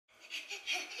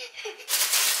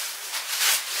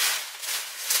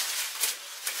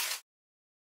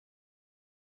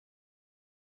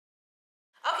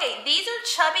Okay, these are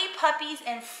Chubby Puppies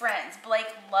and Friends. Blake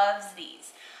loves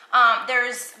these.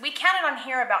 We counted on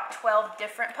here about 12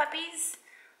 different puppies,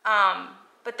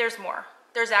 but there's more.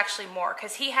 There's actually more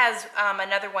because he has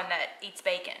another one that eats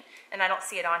bacon, and I don't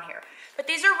see it on here. But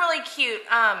these are really cute.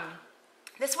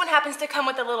 This one happens to come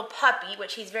with a little puppy,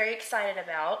 which he's very excited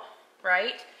about,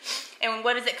 right? And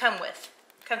what does it come with?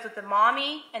 It comes with the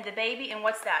mommy and the baby, and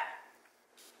what's that?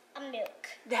 A milk.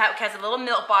 It has a little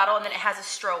milk bottle, and then it has a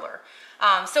stroller.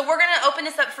 So we're going to open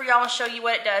this up for y'all and show you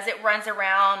what it does. It runs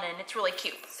around, and it's really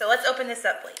cute. So let's open this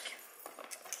up, Blake.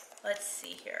 Let's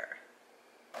see here.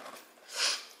 Are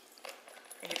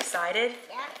you excited?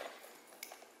 Yeah.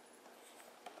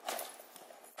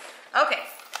 Okay.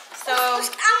 So I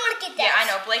want to get that. Yeah, I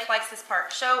know. Blake likes this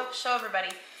part. Show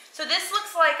everybody. So this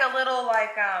looks like a little,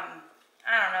 like, I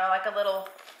don't know, like a little...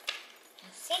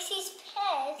 Cece's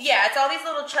pets. Yeah, it's all these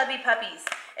little chubby puppies.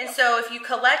 And so if you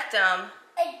collect them...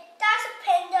 That's a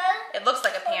panda. It looks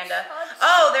like a panda.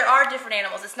 Oh, there are different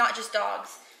animals. It's not just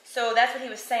dogs. So that's what he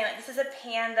was saying. Like, this is a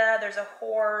panda. There's a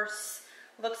horse.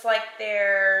 Looks like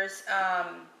there's, I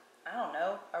don't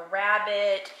know, a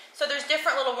rabbit. So there's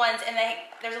different little ones, and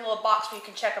there's a little box where you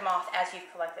can check them off as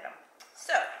you've collected them.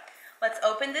 So let's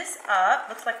open this up.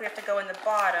 Looks like we have to go in the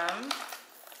bottom.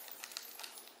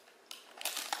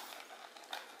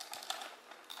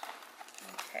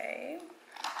 Okay.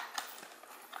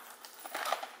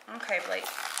 Okay, Blake.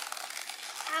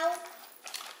 Ow.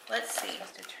 Let's see.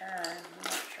 Just to turn. I'm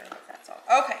not sure if that's all.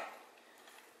 Okay.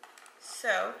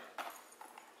 So.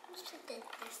 Let's put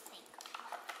this thing.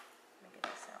 Let me get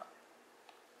this out.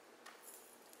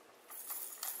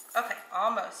 Okay,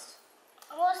 almost.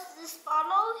 Almost this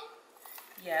bottle?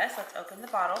 Yes, let's open the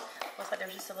bottle. Looks like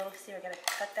there's just a little, see, we gotta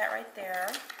cut that right there.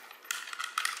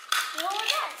 What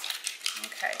was that?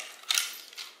 Okay.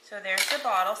 So there's the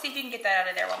bottle. See if you can get that out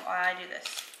of there while I do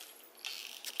this.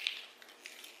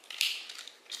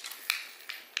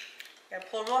 You gotta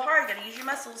pull real hard, you gotta use your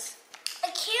muscles. I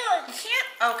can't. You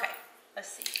can't? Okay, let's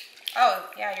see. Oh,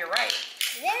 yeah, you're right.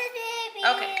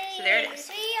 Okay, so there it is.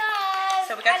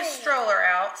 So we got the stroller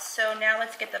out. So now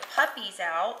let's get the puppies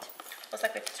out. Looks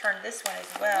like we have to turn this one as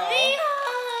well.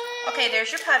 Okay, there's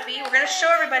your puppy. We're going to show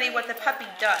everybody what the puppy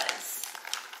does.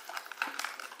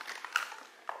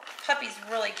 Puppy's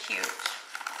really cute.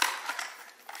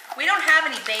 We don't have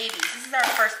any babies. This is our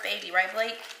first baby, right,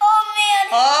 Blake? Oh, man.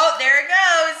 Oh, there it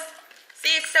goes.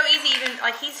 See, it's so easy. Even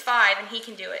like he's 5 and he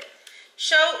can do it.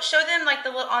 Show them like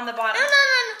the little on the bottom.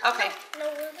 No. Okay. No,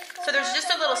 So there's just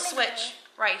a little switch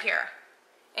right here,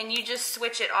 and you just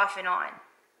switch it off and on.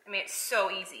 I mean, it's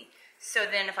so easy. So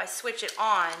then if I switch it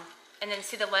on, and then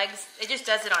see the legs, it just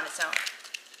does it on its own.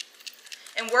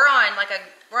 And we're on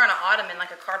an ottoman,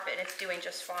 like a carpet, and it's doing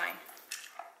just fine.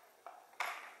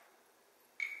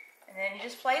 And then he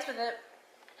just plays with it.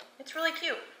 It's really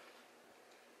cute.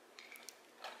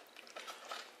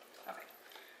 Okay.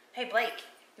 Hey Blake,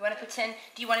 you want to pretend?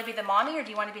 Do you want to be the mommy or do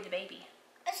you want to be the baby?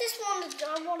 I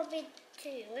want to be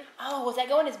too. Oh, does that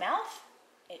go in his mouth?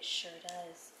 It sure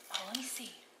does. Oh, let me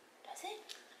see. Does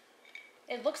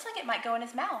it? It looks like it might go in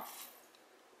his mouth.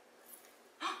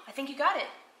 I think you got it.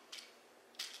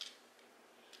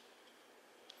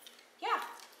 Yeah,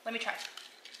 let me try.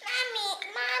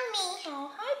 Mommy.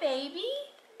 Oh, hi, baby.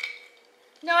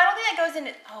 No, I don't think that goes in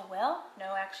it. Oh, well,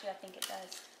 no, actually, I think it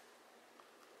does.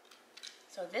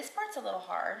 So this part's a little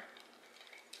hard.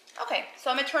 Okay, so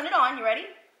I'm going to turn it on. You ready?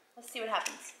 Let's see what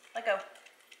happens. Let go.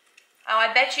 Oh,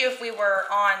 I bet you if we were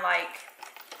on, like,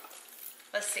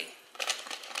 let's see.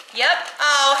 Yep.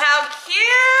 Oh, how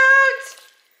cute.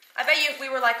 I bet you if we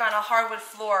were, like, on a hardwood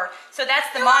floor. So that's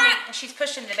the mommy, and she's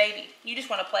pushing the baby. You just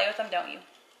want to play with them, don't you?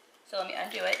 So let me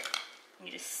undo it. And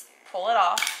you just pull it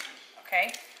off.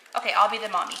 Okay? Okay, I'll be the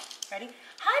mommy. Ready?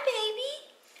 Hi, baby.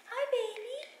 Hi, baby.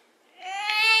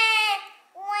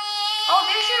 Oh,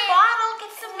 there's your bottle.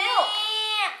 Get some milk.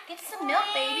 Get some milk,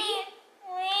 baby.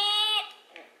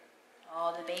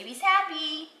 Oh, the baby's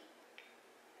happy.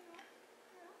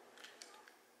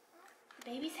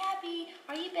 The baby's happy.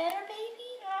 Are you better,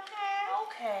 baby?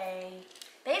 Okay.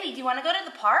 Baby, do you want to go to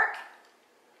the park?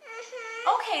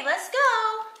 Okay, let's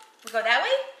go. We go that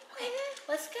way? Okay,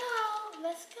 let's go.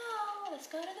 Let's go. Let's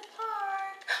go to the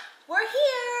park. We're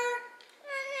here.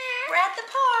 We're at the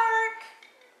park.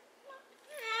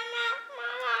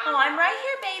 Oh, I'm right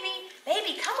here, baby.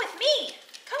 Baby, come with me.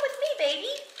 Come with me, baby.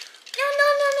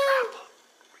 No.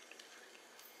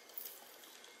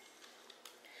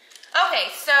 Okay,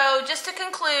 so just to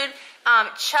conclude,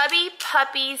 Chubby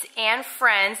Puppies and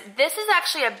Friends. This is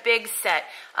actually a big set.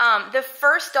 The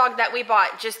first dog that we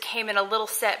bought just came in a little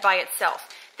set by itself.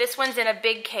 This one's in a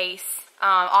big case.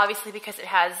 obviously because it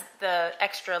has the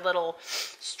extra little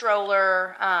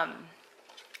stroller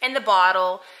in the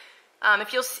bottle.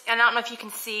 If you'll, and I don't know if you can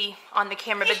see on the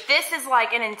camera, but this is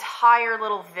like an entire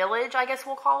little village, I guess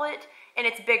we'll call it, and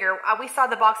it's bigger. We saw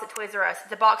the box at Toys R Us.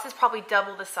 The box is probably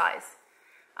double the size.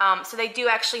 So they do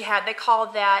actually have, they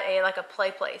call that like a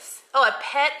play place. Oh, a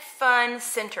pet fun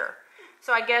center.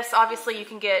 So I guess obviously you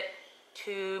can get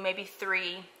 2, maybe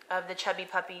 3 of the Chubby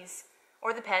Puppies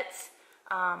or the pets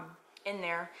in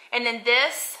there. And then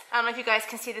this, I don't know if you guys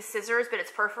can see the scissors, but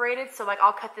it's perforated. So like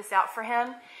I'll cut this out for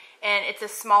him. And it's a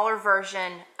smaller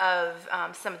version of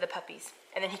some of the puppies.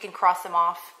 And then he can cross them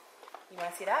off. You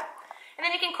want to see that? And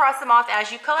then you can cross them off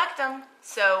as you collect them.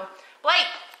 So, Blake,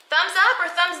 thumbs up or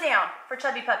thumbs down for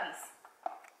Chubby Puppies?